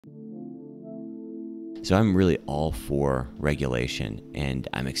So I'm really all for regulation, and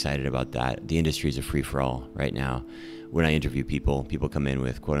I'm excited about that. The industry is a free-for-all right now. When I interview people come in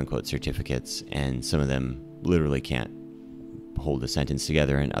with quote-unquote certificates, and some of them literally can't hold a sentence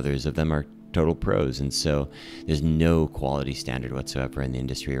together, and others of them are total pros. And so there's no quality standard whatsoever in the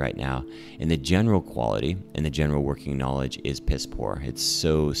industry right now. And the general quality and the general working knowledge is piss poor. It's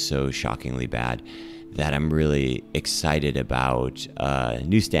so shockingly bad that I'm really excited about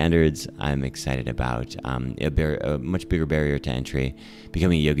new standards. I'm excited about a much bigger barrier to entry.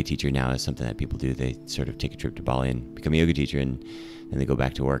 Becoming a yoga teacher now is something that people do. They sort of take a trip to Bali and become a yoga teacher, and then they go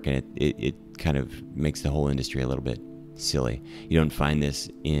back to work, and it kind of makes the whole industry a little bit silly. You don't find this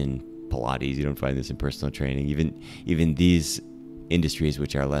in Pilates, you don't find this in personal training. Even these industries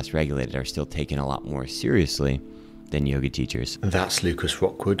which are less regulated are still taken a lot more seriously than yoga teachers. That's Lucas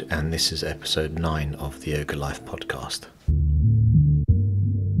Rockwood, and this is episode 9 of the Yoga Life podcast.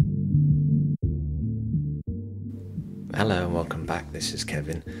 Hello and welcome back. This is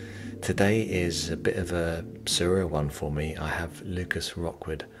Kevin. Today is a bit of a surreal one for me. I have Lucas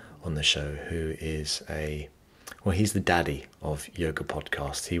Rockwood on the show, who is he's the daddy of yoga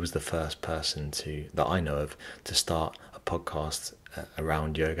podcasts. He was the first person that I know of to start a podcast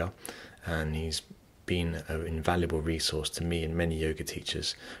around yoga, and he's been an invaluable resource to me and many yoga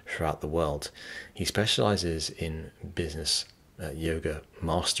teachers throughout the world. He specializes in business yoga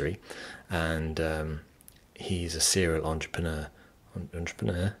mastery, and he's a serial entrepreneur.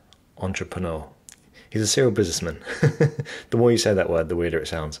 He's a serial businessman. The more you say that word, the weirder it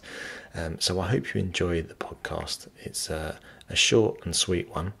sounds. So I hope you enjoy the podcast. It's a short and sweet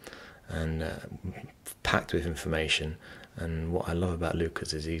one, and packed with information. And what I love about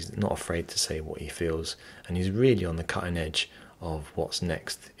Lucas is he's not afraid to say what he feels, and he's really on the cutting edge of what's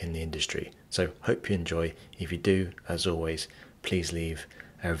next in the industry. So hope you enjoy. If you do, as always, please leave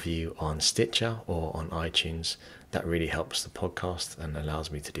a review on Stitcher or on iTunes. That really helps the podcast and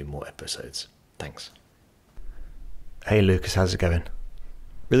allows me to do more episodes. Thanks. Hey Lucas, how's it going?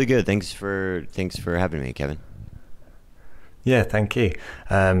 Really good. Thanks for having me, Kevin. Yeah, thank you.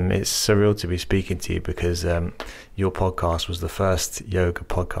 It's surreal to be speaking to you because your podcast was the first yoga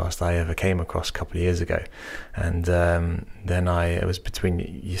podcast I ever came across a couple of years ago, and then it was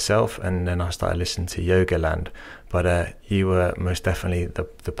between yourself, and then I started listening to Yoga Land. But you were most definitely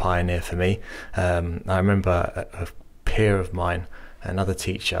the pioneer for me. I remember a peer of mine, another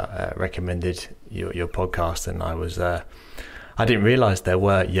teacher, recommended your podcast, and I didn't realize there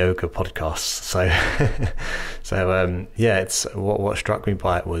were yoga podcasts. So it's what struck me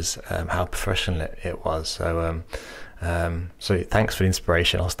by it was how professional it was. So thanks for the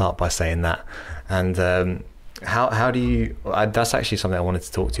inspiration. I'll start by saying that. And how do you? That's actually something I wanted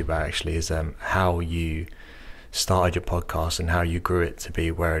to talk to you about. Actually, is how you started your podcast and how you grew it to be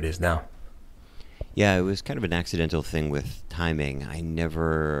where it is now. Yeah, it was kind of an accidental thing with timing. I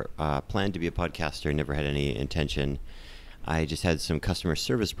never planned to be a podcaster. Never had any intention. I just had some customer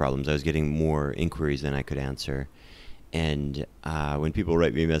service problems. I was getting more inquiries than I could answer. And when people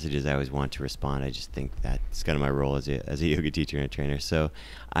write me messages, I always want to respond. I just think that's kind of my role as a yoga teacher and a trainer. So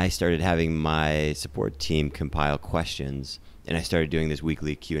I started having my support team compile questions, and I started doing this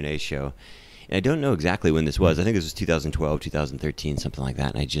weekly Q&A show. And I don't know exactly when this was. I think this was 2012, 2013, something like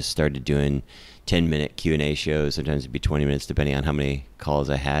that. And I just started doing 10-minute Q&A shows. Sometimes it'd be 20 minutes, depending on how many calls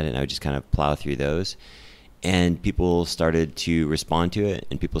I had. And I would just kind of plow through those. And people started to respond to it,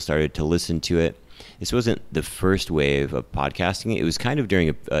 and people started to listen to it. This wasn't the first wave of podcasting. It was kind of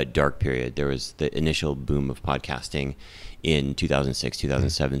during a dark period. There was the initial boom of podcasting in 2006,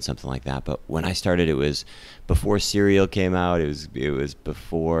 2007, something like that. But when I started, it was before Serial came out. It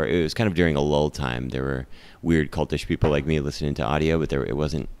was kind of during a lull time. There were weird cultish people like me listening to audio, but it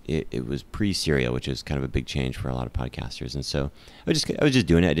was pre-Serial, which is kind of a big change for a lot of podcasters. And so I was just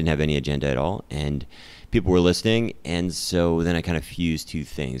doing it. I didn't have any agenda at all, and people were listening. And so then I kind of fused two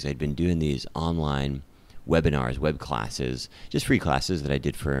things. I'd been doing these online webinars, web classes, just free classes that I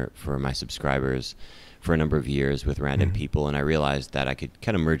did for my subscribers for a number of years with random people, and I realized that I could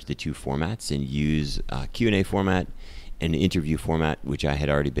kind of merge the two formats and use Q&A format and interview format, which I had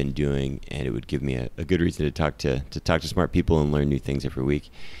already been doing, and it would give me a good reason to talk to smart people and learn new things every week.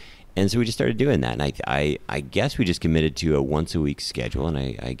 And so we just started doing that, and I guess we just committed to a once-a-week schedule, and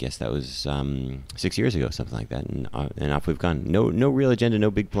I guess that was 6 years ago, something like that, and off we've gone. No real agenda, no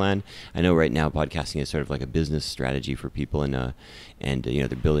big plan. I know right now podcasting is sort of like a business strategy for people, and they're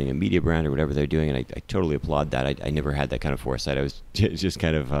building a media brand or whatever they're doing, and I totally applaud that. I never had that kind of foresight. I was just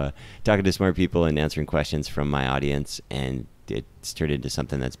kind of talking to smart people and answering questions from my audience, and it's turned into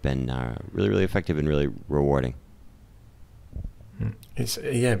something that's been really, really effective and really rewarding. It's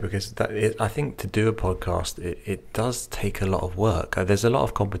because I think to do a podcast, it does take a lot of work. There's a lot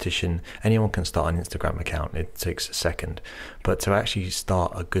of competition. Anyone can start an Instagram account. It takes a second. But to actually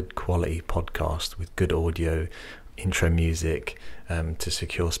start a good quality podcast with good audio, intro music, to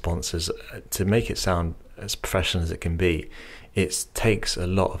secure sponsors, to make it sound as professional as it can be, it takes a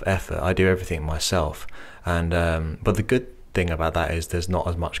lot of effort. I do everything myself. And but the good thing about that is there's not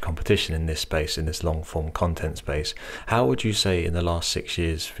as much competition in this space, in this long form content space. How would you say in the last 6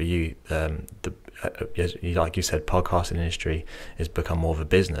 years for you, like you said, podcasting industry has become more of a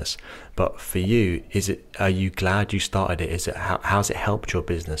business, but for you, are you glad you started it? How's it helped your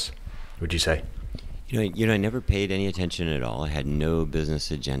business, would you say? I never paid any attention at all. I had no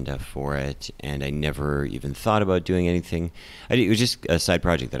business agenda for it, and I never even thought about doing anything. It was just a side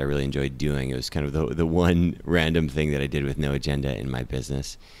project that I really enjoyed doing. It was kind of the one random thing that I did with no agenda in my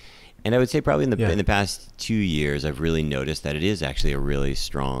business. And I would say probably in the past 2 years, I've really noticed that it is actually a really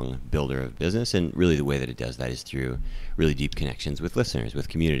strong builder of business, and really the way that it does that is through really deep connections with listeners, with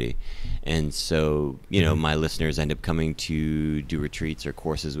community. And so, my listeners end up coming to do retreats or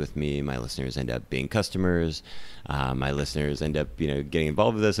courses with me. My listeners end up being customers. My listeners end up, getting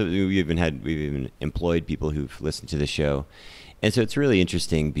involved with us. We've even employed people who've listened to the show. And so it's really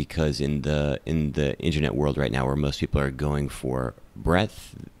interesting because in the internet world right now, where most people are going for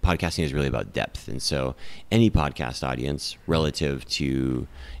breadth, podcasting is really about depth. And so any podcast audience relative to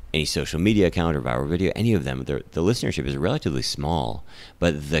any social media account or viral video, any of them, the listenership is relatively small,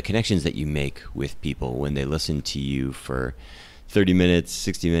 but the connections that you make with people when they listen to you for 30 minutes,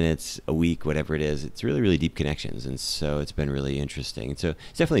 60 minutes, a week, whatever it is, it's really, really deep connections. And so it's been really interesting. And so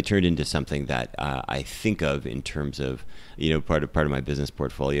it's definitely turned into something that I think of in terms of, part of my business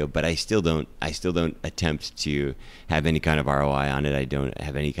portfolio, but I still don't attempt to have any kind of ROI on it. I don't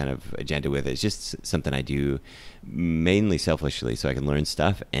have any kind of agenda with it. It's just something I do mainly selfishly so I can learn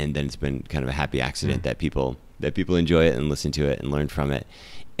stuff. And then it's been kind of a happy accident that people enjoy it and listen to it and learn from it.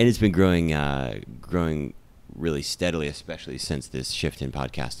 And it's been growing really steadily, especially since this shift in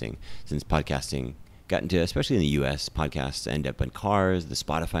podcasting. Since podcasting got into, especially in the US, podcasts end up in cars. The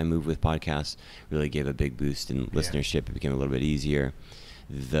Spotify move with podcasts really gave a big boost in listenership. It became a little bit easier.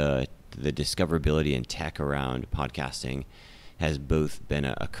 The discoverability and tech around podcasting has both been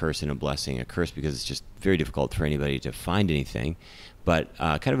a curse and a blessing. A curse because it's just very difficult for anybody to find anything, but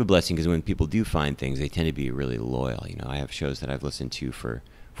kind of a blessing because when people do find things, they tend to be really loyal. I have shows that I've listened to for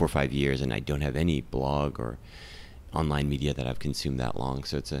 4 or 5 years, and I don't have any blog or online media that I've consumed that long.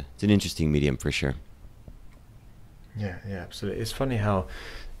 So it's an interesting medium for sure. Yeah, absolutely. It's funny how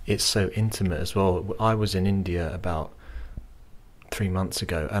it's so intimate as well. I was in India about 3 months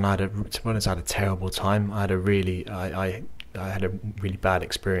ago, and I had a terrible time. I had a really bad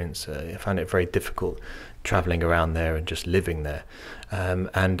experience. I found it very difficult traveling around there and just living there.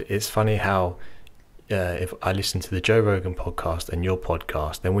 And it's funny how if I listen to the Joe Rogan podcast and your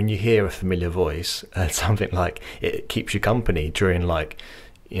podcast, then when you hear a familiar voice, something like it keeps you company during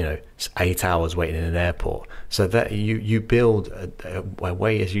 8 hours waiting in an airport. So that you build a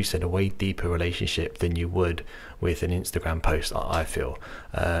way, as you said, a way deeper relationship than you would with an Instagram post, I feel.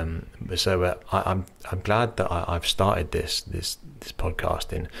 So I'm glad that I've started this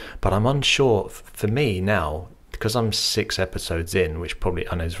podcasting, but I'm unsure for me now, because I'm 6 episodes in, which probably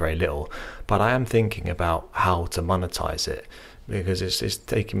I know is very little, but I am thinking about how to monetize it, because it's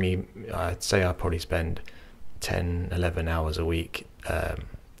taking me, I'd say I probably spend 10, 11 hours a week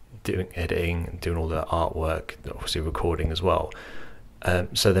doing editing, doing all the artwork, obviously recording as well.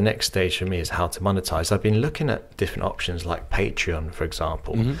 So the next stage for me is how to monetize. I've been looking at different options like Patreon, for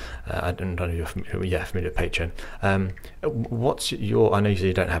example. I don't know if you're familiar with Patreon. What's I know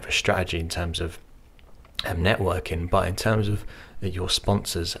you don't have a strategy in terms of networking, but in terms of your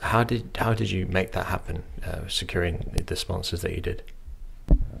sponsors, how did you make that happen, securing the sponsors that you did?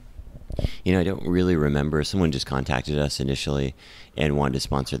 I don't really remember. Someone just contacted us initially and wanted to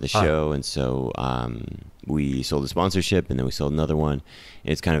sponsor the show, and so we sold a sponsorship, and then we sold another one.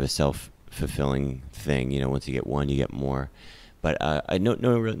 And it's kind of a self-fulfilling thing. Once you get one, you get more. But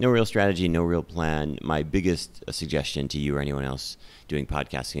no real strategy, no real plan. My biggest suggestion to you or anyone else doing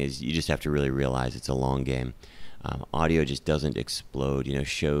podcasting is you just have to really realize it's a long game. Audio just doesn't explode.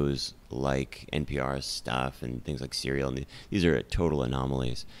 Shows like NPR's stuff and things like Serial, and these are total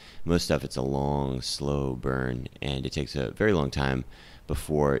anomalies. Most stuff, it's a long, slow burn, and it takes a very long time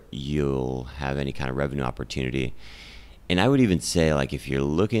before you'll have any kind of revenue opportunity. And I would even say, if you're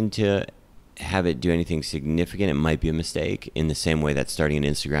looking to have it do anything significant, it might be a mistake, in the same way that starting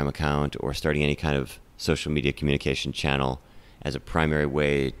an Instagram account or starting any kind of social media communication channel as a primary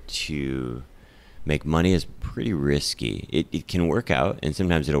way to make money is pretty risky. It can work out, and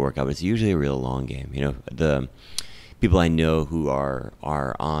sometimes it'll work out, but it's usually a real long game. You know, the people I know who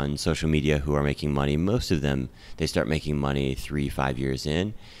are on social media who are making money, most of them, they start making money 3-5 years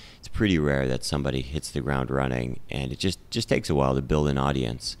in. It's pretty rare that somebody hits the ground running, and it just takes a while to build an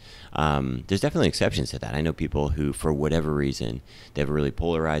audience. There's definitely exceptions to that. I know people who, for whatever reason, they have a really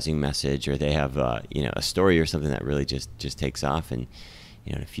polarizing message, or they have a story or something that really just takes off, and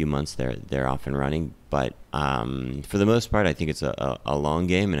in a few months they're off and running. But for the most part, I think it's a long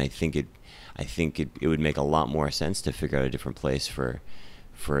game, and I think it would make a lot more sense to figure out a different place for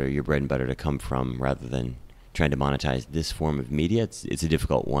your bread and butter to come from, rather than trying to monetize this form of media. It's a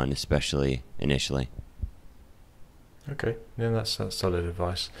difficult one, especially initially. Okay, yeah, that's solid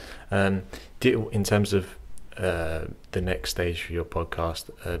advice. In terms of the next stage for your podcast,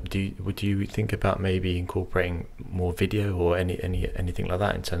 would you think about maybe incorporating more video or anything like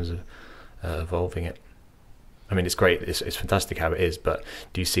that in terms of evolving it? I mean, it's great, it's fantastic how it is, but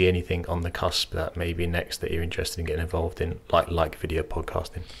do you see anything on the cusp that maybe next that you're interested in getting involved in, like video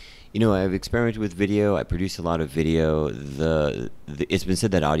podcasting? I've experimented with video. I produce a lot of video. It's been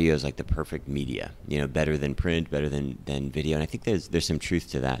said that audio is like the perfect media, better than print, better than video. And I think there's some truth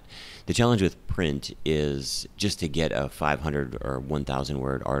to that. The challenge with print is just to get a 500 or 1,000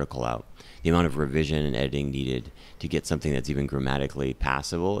 word article out. The amount of revision and editing needed to get something that's even grammatically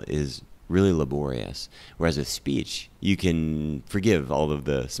passable is really laborious. Whereas with speech, you can forgive all of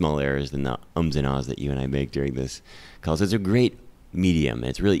the small errors and the ums and ahs that you and I make during this call. So it's a great medium, and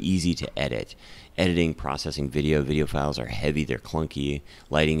it's really easy to edit. Editing, processing video files are heavy, they're clunky,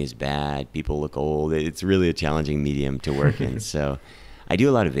 lighting is bad, people look old. It's really a challenging medium to work in. So I do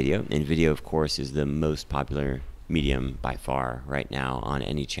a lot of video, and video, of course, is the most popular medium by far right now on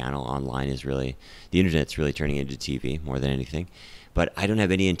any channel. Online is really, the internet's really turning into TV more than anything. But I don't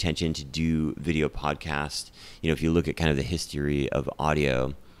have any intention to do video podcast. If you look at kind of the history of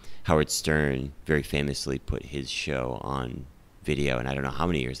audio, Howard Stern very famously put his show on video, and I don't know how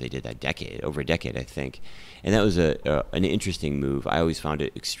many years they did that, over a decade, I think. And that was an interesting move. I always found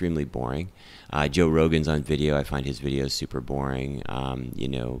it extremely boring. Joe Rogan's on video. I find his videos super boring.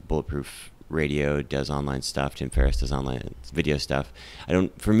 Bulletproof Radio does online stuff. Tim Ferriss does online video stuff.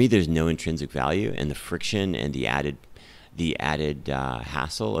 For me, there's no intrinsic value, and the friction and the added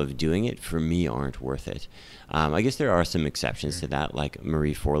hassle of doing it, for me, aren't worth it. I guess there are some exceptions to that, like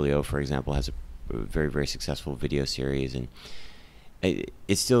Marie Forleo, for example, has a very, very successful video series, and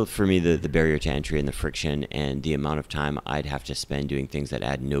it's still, for me, the barrier to entry and the friction and the amount of time I'd have to spend doing things that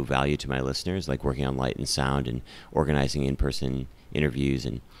add no value to my listeners, like working on light and sound and organizing in-person interviews.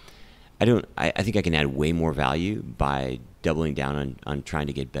 And I think I can add way more value by doubling down on trying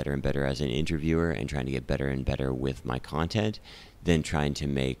to get better and better as an interviewer and trying to get better and better with my content than trying to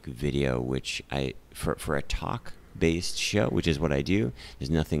make video, which for a talk-based show, which is what I do,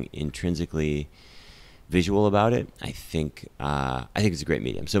 there's nothing intrinsically visual about it. I think it's a great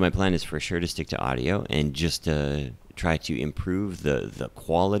medium. So my plan is for sure to stick to audio and just to try to improve the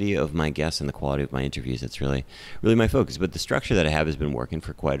quality of my guests and the quality of my interviews. That's really my focus. But the structure that I have has been working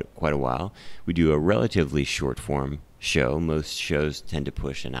for quite a while. We do a relatively short form show. Most shows tend to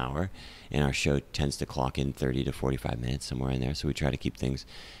push an hour, and our show tends to clock in 30 to 45 minutes, somewhere in there. So we try to keep things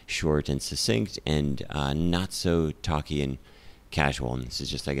short and succinct and not so talky and casual. And this is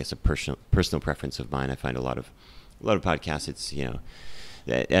just, I guess, a personal preference of mine. I find a lot of podcasts, it's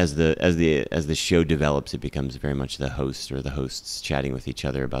as the show develops, it becomes very much the host or the hosts chatting with each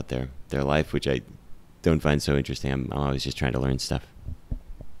other about their life, which I don't find so interesting. I'm always just trying to learn stuff.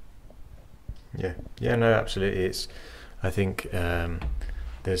 Yeah, no, absolutely. I think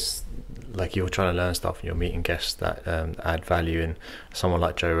there's, like, you're trying to learn stuff and you're meeting guests that add value, and someone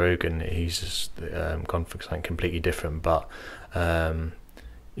like Joe Rogan, he's just gone for something completely different, but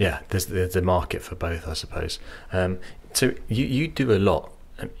there's a market for both, I suppose. So you do a lot,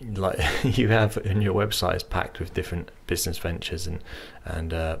 like you have, and your website is packed with different business ventures and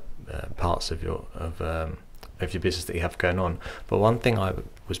parts of your business that you have going on. But one thing I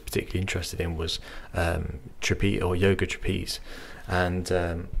was particularly interested in was trapeze or yoga trapeze, and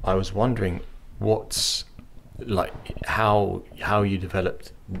I was wondering how you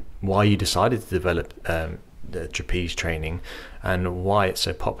developed, why you decided to develop the trapeze training, and why it's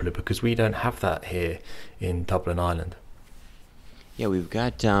so popular, because we don't have that here in Dublin, Ireland. Yeah, we've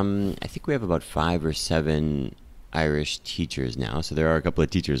got I think we have about 5 or 7 Irish teachers now. So there are a couple of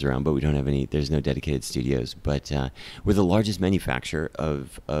teachers around, but we don't have any, there's no dedicated studios. But we're the largest manufacturer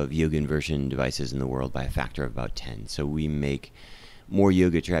of yoga inversion devices in the world by a factor of about 10. So we make more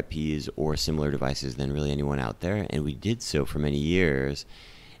yoga trapeze or similar devices than really anyone out there, and we did so for many years.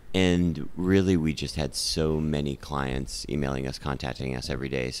 And really, we just had so many clients emailing us, contacting us every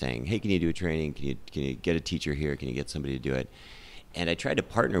day saying, hey, can you do a training? Can you get a teacher here? Can you get somebody to do it? And I tried to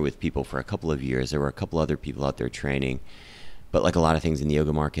partner with people for a couple of years. There were a couple other people out there training. But like a lot of things in the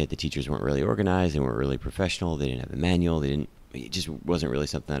yoga market, the teachers weren't really organized. They weren't really professional. They didn't have a manual. It just wasn't really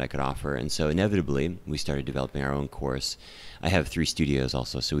something that I could offer. And so inevitably, we started developing our own course. I have 3 studios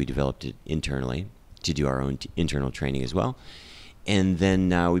also, so we developed it internally to do our own internal training as well. And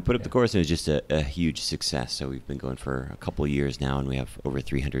then we put up the course, and it was just a huge success. So we've been going for a couple of years now, and we have over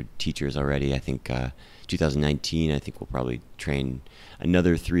 300 teachers already. I think 2019, I think we'll probably train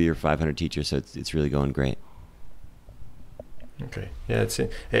another 300 or 500 teachers. So it's really going great. Okay, yeah, it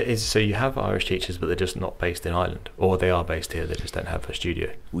is. So you have Irish teachers, but they're just not based in Ireland, or they are based here. They just don't have a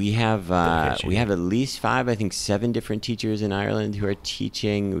studio. We have at least 5, I think 7 different teachers in Ireland who are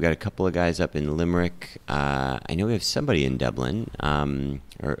teaching. We've got a couple of guys up in Limerick. I know we have somebody in Dublin,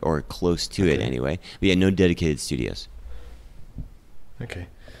 or close to it anyway. But yeah, no dedicated studios. Okay,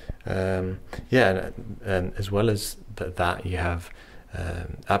 yeah, and as well as that, you have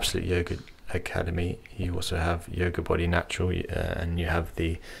Absolute Yoga Academy. You also have YOGABODY Natural, and you have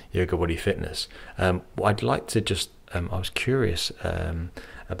the YOGABODY Fitness. I'd like to just I was curious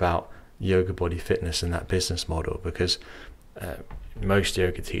about YOGABODY Fitness and that business model, because most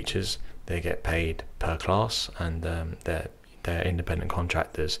yoga teachers, they get paid per class, and they're independent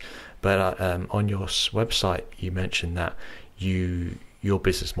contractors. But on your website, you mentioned that your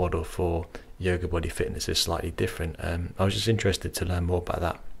business model for YOGABODY Fitness is slightly different. I was just interested to learn more about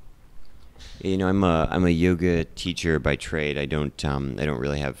that. You know, I'm a yoga teacher by trade. I don't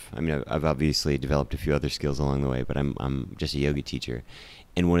really have. I mean, I've obviously developed a few other skills along the way, but I'm just a yoga teacher.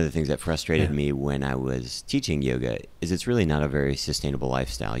 And one of the things that frustrated me when I was teaching yoga is it's really not a very sustainable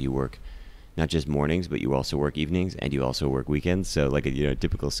lifestyle. You work not just mornings, but you also work evenings, and you also work weekends. So like a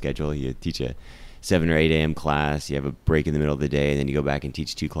typical schedule, you teach a 7 or 8 a.m. class, you have a break in the middle of the day, and then you go back and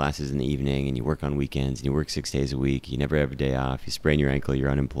teach 2 classes in the evening, and you work on weekends, and you work 6 days a week. You never have a day off. You sprain your ankle,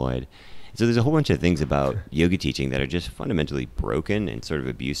 you're unemployed. So there's a whole bunch of things about yoga teaching that are just fundamentally broken and sort of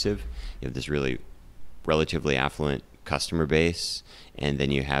abusive. You have this really relatively affluent customer base, and then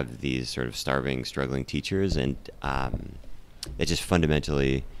you have these sort of starving, struggling teachers, and it just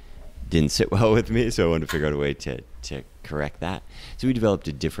fundamentally didn't sit well with me, so I wanted to figure out a way to correct that. So we developed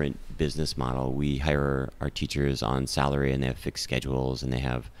a different business model. We hire our teachers on salary, and they have fixed schedules, and they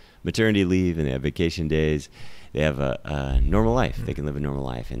have maternity leave, and they have vacation days. They have a normal life. They can live a normal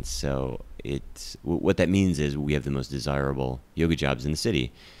life. And so what that means is we have the most desirable yoga jobs in the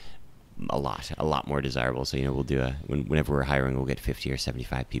city. A lot more desirable. So, we'll do whenever we're hiring, we'll get 50 or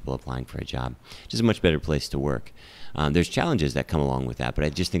 75 people applying for a job. Just a much better place to work. There's challenges that come along with that, but I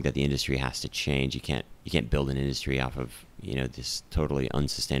just think that the industry has to change. You can't build an industry off of, this totally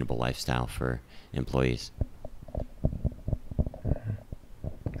unsustainable lifestyle for employees.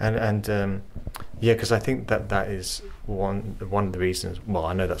 And yeah, because I think that is one of the reasons. Well,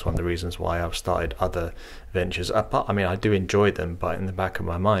 I know that's one of the reasons why I've started other ventures. I mean, I do enjoy them, but in the back of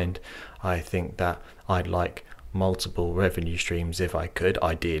my mind, I think that I'd like multiple revenue streams if I could,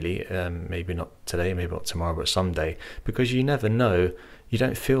 ideally. Maybe not today, maybe not tomorrow, but someday, because you never know. You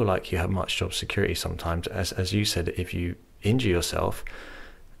don't feel like you have much job security sometimes. As you said, if you injure yourself,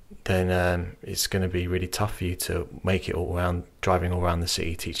 then it's going to be really tough for you to make it all around, driving all around the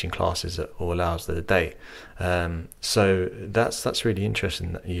city, teaching classes at all hours of the day. So that's really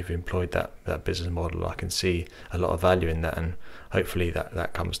interesting that you've employed that business model. I can see a lot of value in that, and hopefully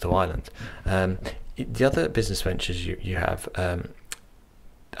that comes to Ireland. The other business ventures you have,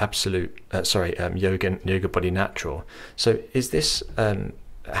 YOGABODY Natural. So is this,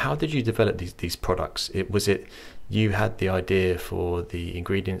 how did you develop these products? Was it you had the idea for the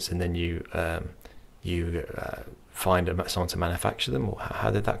ingredients, and then you find someone to manufacture them, or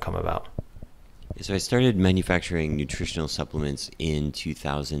how did that come about? So I started manufacturing nutritional supplements in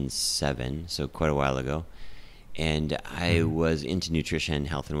 2007, so quite a while ago. And I was into nutrition,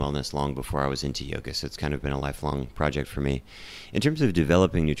 health, and wellness long before I was into yoga, so it's kind of been a lifelong project for me. In terms of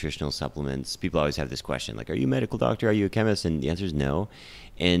developing nutritional supplements, people always have this question, like, are you a medical doctor, are you a chemist? And the answer is no.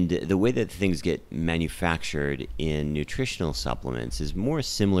 And the way that things get manufactured in nutritional supplements is more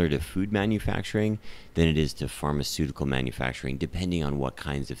similar to food manufacturing than it is to pharmaceutical manufacturing, depending on what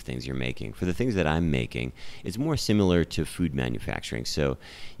kinds of things you're making. For the things that I'm making, it's more similar to food manufacturing. So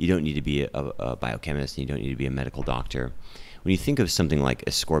you don't need to be a biochemist, and you don't need to be a medical doctor. When you think of something like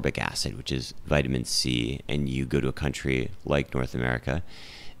ascorbic acid, which is vitamin C, and you go to a country like North America,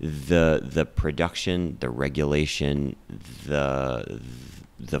 the production, the regulation, the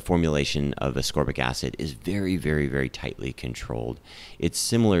formulation of ascorbic acid is very, very, very tightly controlled. It's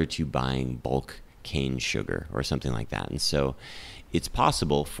similar to buying bulk cane sugar or something like that. And so it's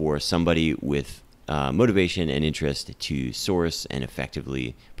possible for somebody with motivation and interest to source and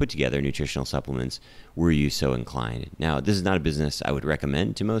effectively put together nutritional supplements were you so inclined. Now, this is not a business I would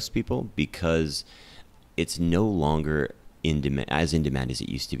recommend to most people because it's no longer as in demand as it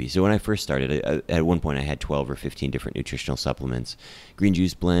used to be. So when I first started, at one point I had 12 or 15 different nutritional supplements, green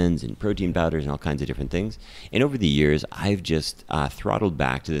juice blends and protein powders and all kinds of different things. And over the years, I've just throttled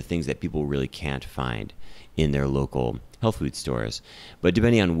back to the things that people really can't find in their local health food stores. But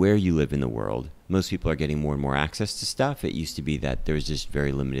depending on where you live in the world, most people are getting more and more access to stuff. It used to be that there was just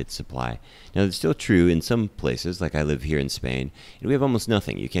very limited supply. Now, it's still true in some places, like I live here in Spain, and we have almost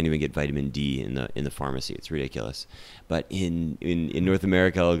nothing. You can't even get vitamin D in the pharmacy. It's ridiculous. But in North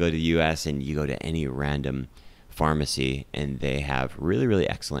America, I'll go to the U.S., and you go to any random pharmacy, and they have really, really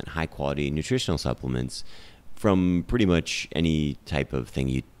excellent, high-quality nutritional supplements from pretty much any type of thing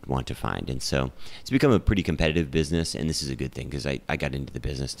you want to find. And so it's become a pretty competitive business, and this is a good thing because I got into the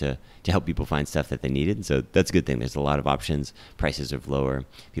business to help people find stuff that they needed. And so that's a good thing. There's a lot of options. Prices are lower.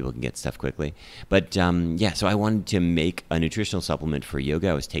 People can get stuff quickly. But so I wanted to make a nutritional supplement for yoga.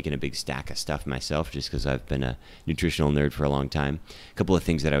 I was taking a big stack of stuff myself just because I've been a nutritional nerd for a long time. A couple of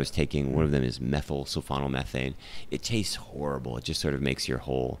things that I was taking, one of them is methyl sulfonylmethane. It tastes horrible. It just sort of makes your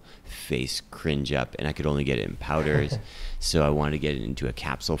whole face cringe up, and I could only get it in powders. So I wanted to get it into a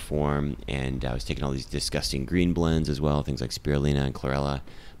capsule form, and I was taking all these disgusting green blends as well, things like spirulina and chlorella,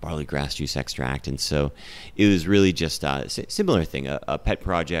 barley grass juice extract. And so it was really just a similar thing, a pet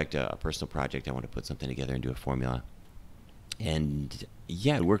project, a personal project. I want to put something together and do a formula. And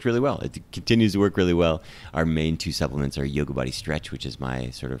yeah, it worked really well. It continues to work really well. Our main two supplements are YOGABODY Stretch, which is my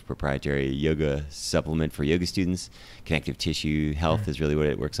sort of proprietary yoga supplement for yoga students. Connective tissue health is really what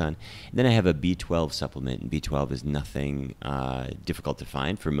it works on. And then I have a B12 supplement, and B12 is nothing difficult to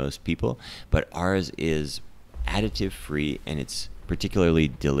find for most people, but ours is additive free, and it's particularly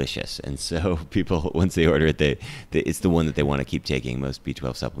delicious. And so people, once they order it, it's the one that they want to keep taking. Most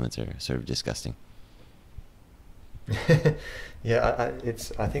B12 supplements are sort of disgusting. Yeah,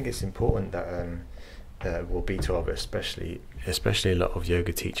 I think it's important that B12, especially a lot of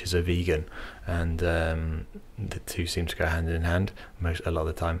yoga teachers are vegan, and the two seem to go hand in hand a lot of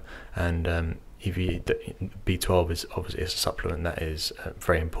the time. And if you B12 is obviously a supplement that is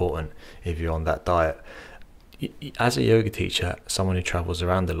very important if you're on that diet. As a yoga teacher, someone who travels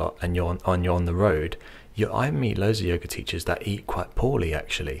around a lot, and you're on the road, I meet loads of yoga teachers that eat quite poorly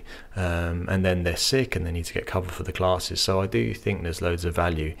actually, and then they're sick and they need to get covered for the classes. So I do think there's loads of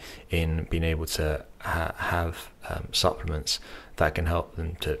value in being able to have supplements that can help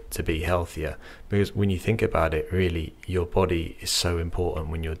them to be healthier, because when you think about it, really your body is so important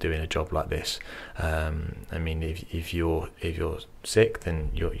when you're doing a job like this. I mean, if you're sick,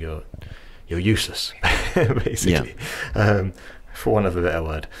 then you're useless basically. Yeah. For want of a better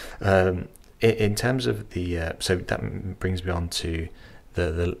word. In terms of so that brings me on to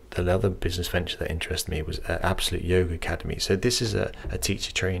the other business venture that interested me was Absolute Yoga Academy. So this is a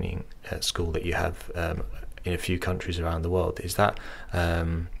teacher training school that you have in a few countries around the world. Is that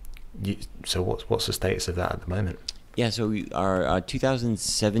so? What's the status of that at the moment? Yeah, so our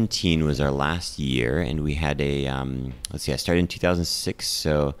 2017 was our last year, and we had a I started in 2006,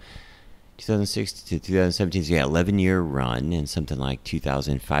 so 2006 to 2017, so yeah, 11-year run, and something like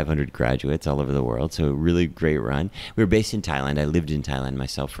 2,500 graduates all over the world. So a really great run. We were based in Thailand. I lived in Thailand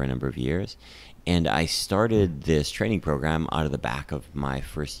myself for a number of years, and I started this training program out of the back of my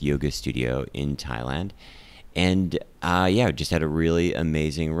first yoga studio in Thailand. And just had a really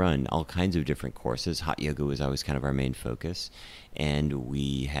amazing run. All kinds of different courses. Hot yoga was always kind of our main focus. And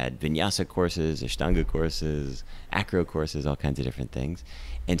we had vinyasa courses, ashtanga courses, acro courses, all kinds of different things.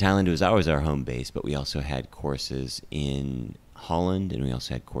 And Thailand was always our home base, but we also had courses in Holland, and we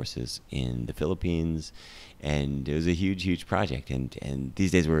also had courses in the Philippines. And it was a huge, huge project. And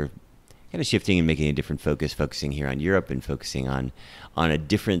these days we're kind of shifting and making a different focus, focusing here on Europe and focusing on a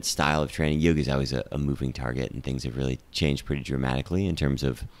different style of training. Yoga is always a moving target, and things have really changed pretty dramatically in terms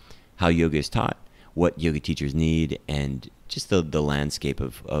of how yoga is taught, what yoga teachers need, and just the landscape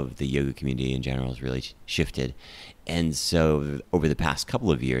of the yoga community in general has really shifted. And so over the past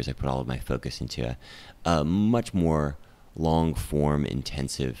couple of years, I put all of my focus into a much more long-form,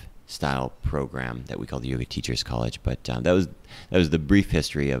 intensive style program that we call the Yoga Teachers College. But that was the brief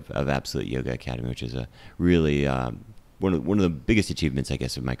history of Absolute Yoga Academy, which is a really one of the biggest achievements, I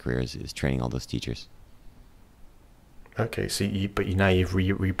guess, of my career is training all those teachers. Okay, so now you've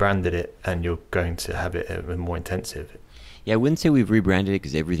rebranded it, and you're going to have it more intensive. Yeah, I wouldn't say we've rebranded it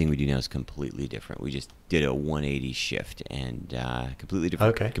because everything we do now is completely different. We just did a 180 shift and completely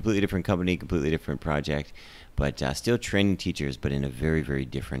different company, completely different project, but still training teachers, but in a very, very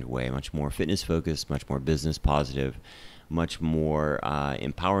different way. Much more fitness focused, much more business positive, much more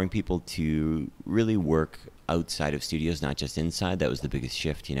empowering people to really work outside of studios, not just inside. That was the biggest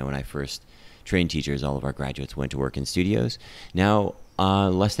shift. You know, when I first trained teachers, all of our graduates went to work in studios. Now,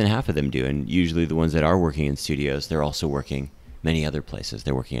 less than half of them do, and usually the ones that are working in studios, they're also working many other places.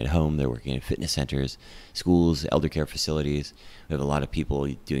 They're working at home, they're working in fitness centers, schools, elder care facilities. We have a lot of people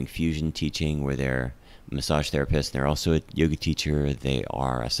doing fusion teaching where they're massage therapists, and they're also a yoga teacher, they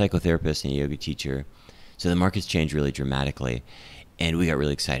are a psychotherapist and a yoga teacher. So the market's changed really dramatically, and we got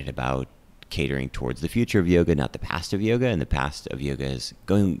really excited about catering towards the future of yoga, not the past of yoga, and the past of yoga is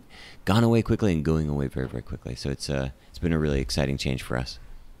gone away quickly and going away very, very quickly. So it's been a really exciting change for us.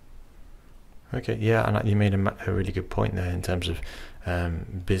 Okay, yeah, and you made a really good point there in terms of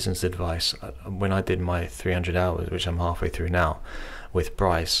business advice. When I did my 300 hours, which I'm halfway through now, with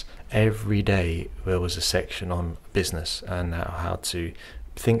Bryce, every day there was a section on business and how to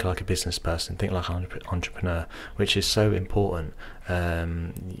think like a business person, think like an entrepreneur, which is so important.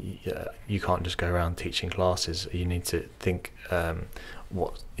 You can't just go around teaching classes. You need to think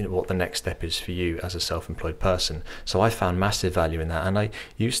what the next step is for you as a self-employed person. So I found massive value in that, and I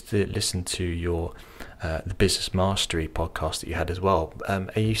used to listen to your the Business Mastery podcast that you had as well.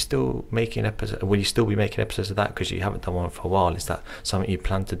 Are you still making episodes? Will you still be making episodes of that, because you haven't done one for a while? Is that something you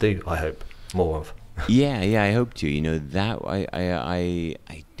plan to do? I hope more of. Yeah, I hope to. You know, that I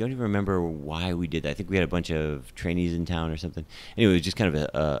don't even remember why we did that. I think we had a bunch of trainees in town or something. Anyway, it was just kind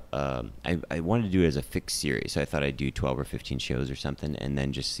of I wanted to do it as a fixed series, so I thought I'd do 12 or 15 shows or something, and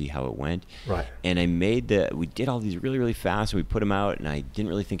then just see how it went. Right. And we did all these really, really fast, and we put them out, and I didn't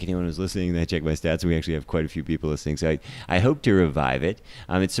really think anyone was listening, and I checked my stats, and we actually have quite a few people listening, so I hope to revive it.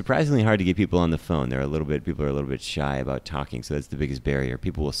 It's surprisingly hard to get people on the phone. People are a little bit shy about talking, so that's the biggest barrier.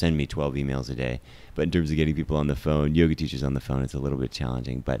 People will send me 12 emails a day, but in terms of getting people on the phone, yoga teachers on the phone, it's a little bit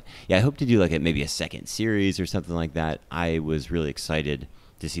challenging. But yeah, I hope to do maybe a second series or something like that. I was really excited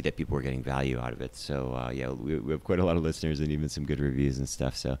to see that people were getting value out of it. So yeah, we have quite a lot of listeners and even some good reviews and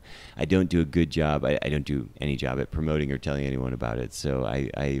stuff. So I don't do a good job. I don't do any job at promoting or telling anyone about it. So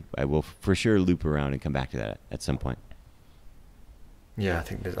I will for sure loop around and come back to that at some point. Yeah, I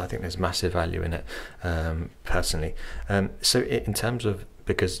think there's massive value in it, personally. So in terms of,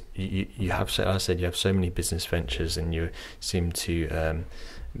 because you have, I said, you have so many business ventures, and you seem to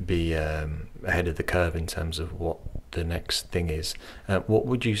be ahead of the curve in terms of what the next thing is. What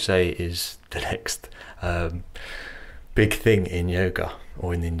would you say is the next big thing in yoga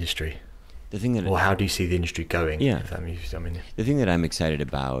or in the industry? Or how do you see the industry going? Yeah. The thing that I'm excited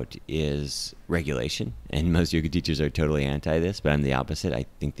about is regulation, and most yoga teachers are totally anti this, but I'm the opposite. I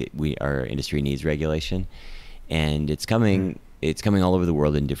think that our industry needs regulation, and it's coming. It's coming all over the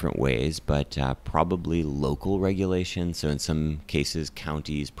world in different ways, but probably local regulation. So in some cases,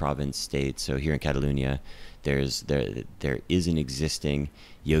 counties, province, states. So here in Catalonia, there is an existing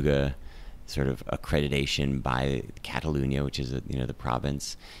yoga sort of accreditation by Catalonia, which is the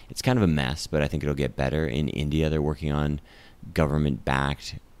province. It's kind of a mess, but I think it'll get better. In India, they're working on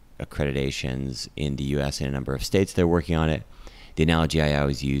government-backed accreditations. In the U.S. and a number of states, they're working on it. The analogy I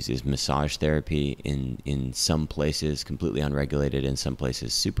always use is massage therapy. In some places completely unregulated, in some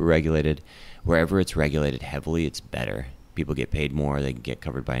places super regulated. Wherever it's regulated heavily, it's better. People get paid more, they can get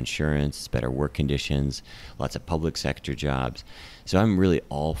covered by insurance, it's better work conditions, lots of public sector jobs. So I'm really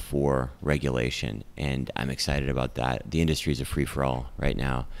all for regulation, and I'm excited about that. The industry is a free-for-all right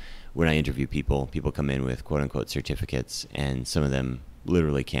now. When I interview people come in with quote-unquote certificates, and some of them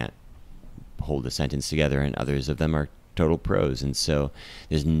literally can't hold a sentence together, and others of them are total pros. And so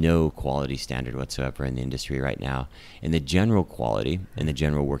there's no quality standard whatsoever in the industry right now, and the general quality and the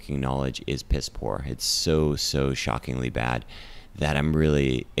general working knowledge is piss poor. It's so shockingly bad that I'm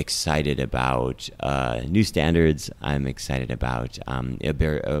really excited about new standards. I'm excited about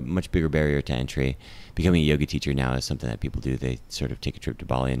a much bigger barrier to entry. Becoming a yoga teacher now is something that people do. They sort of take a trip to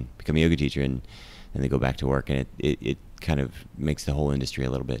Bali and become a yoga teacher, and they go back to work, and it kind of makes the whole industry a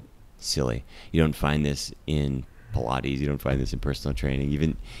little bit silly. You don't find this in Pilates, you don't find this in personal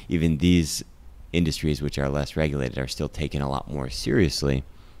training. Even these industries which are less regulated are still taken a lot more seriously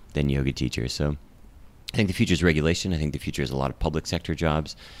than yoga teachers. So I think the future is regulation. I think the future is a lot of public sector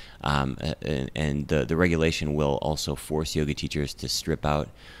jobs, and the regulation will also force yoga teachers to strip out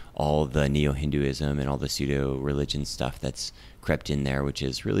all the neo-Hinduism and all the pseudo-religion stuff that's crept in there, which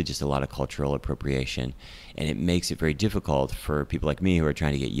is really just a lot of cultural appropriation. And it makes it very difficult for people like me who are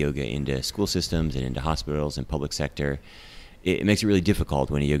trying to get yoga into school systems and into hospitals and public sector. It makes it really difficult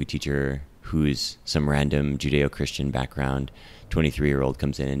when a yoga teacher who's some random Judeo-Christian background 23-year-old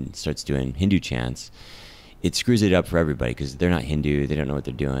comes in and starts doing Hindu chants. It screws it up for everybody because they're not Hindu, they don't know what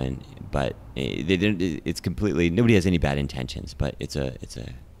they're doing, but it's completely, nobody has any bad intentions, but it's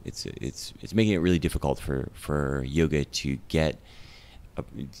making it really difficult for yoga to get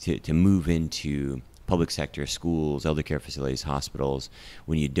to move into public sector, schools, elder care facilities, hospitals,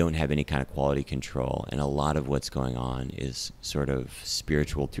 when you don't have any kind of quality control. And a lot of what's going on is sort of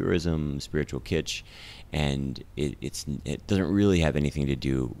spiritual tourism, spiritual kitsch, and it doesn't really have anything to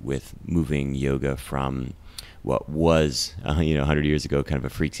do with moving yoga from what was 100 years ago kind of a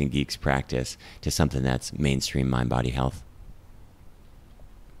freaks and geeks practice to something that's mainstream mind-body health.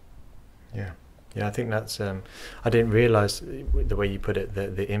 Yeah, I think that's, I didn't realize the way you put it,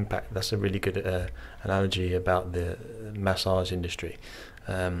 the impact. That's a really good analogy about the massage industry.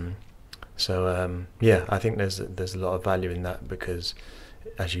 Yeah, I think there's a lot of value in that, because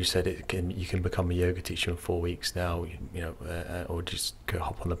as you said, you can become a yoga teacher in 4 weeks now, or just go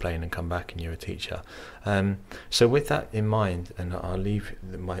hop on a plane and come back and you're a teacher. So with that in mind, and I'll leave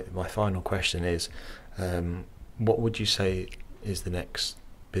my final question is, what would you say is the next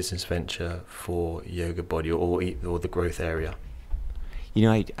business venture for YOGABODY, or the growth area?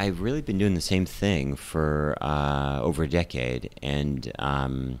 I've really been doing the same thing for over a decade, and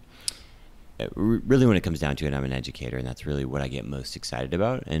really when it comes down to it, I'm an educator, and that's really what I get most excited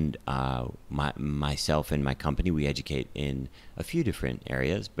about. And myself and my company, we educate in a few different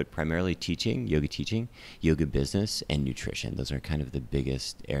areas, but primarily teaching, yoga business, and nutrition. Those are kind of the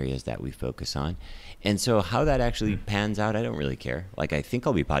biggest areas that we focus on. And so how that actually pans out, I don't really care. Like, I think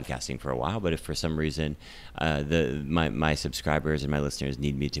I'll be podcasting for a while, but if for some reason my subscribers and my listeners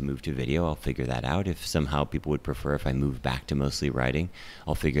need me to move to video, I'll figure that out. If somehow people would prefer if I move back to mostly writing,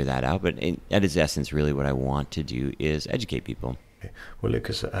 I'll figure that out. But at its essence, really what I want to do is educate people. Well,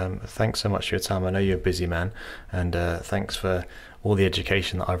 Lucas, thanks so much for your time. I know you're a busy man, and thanks for all the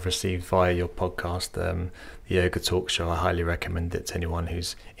education that I've received via your podcast, the Yoga Talk Show. I highly recommend it to anyone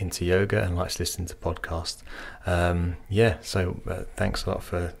who's into yoga and likes listening to podcasts. So thanks a lot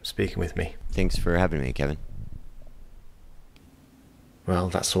for speaking with me. Thanks for having me, Kevin. Well,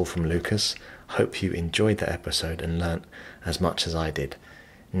 that's all from Lucas. Hope you enjoyed that episode and learnt as much as I did.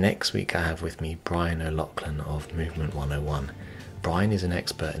 Next week I have with me Brian O'Loughlin of Movement 101. Brian is an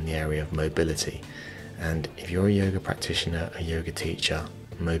expert in the area of mobility, and if you're a yoga practitioner, a yoga teacher,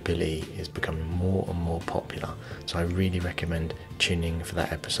 mobility is becoming more and more popular, so I really recommend tuning in for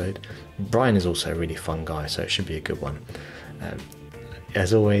that episode. Brian is also a really fun guy, so it should be a good one.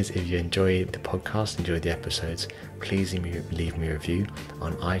 As always, if you enjoy the podcast, enjoy the episodes, please leave me a review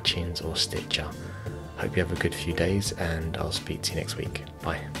on iTunes or Stitcher. Hope you have a good few days, and I'll speak to you next week.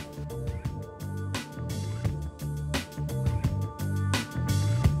 Bye.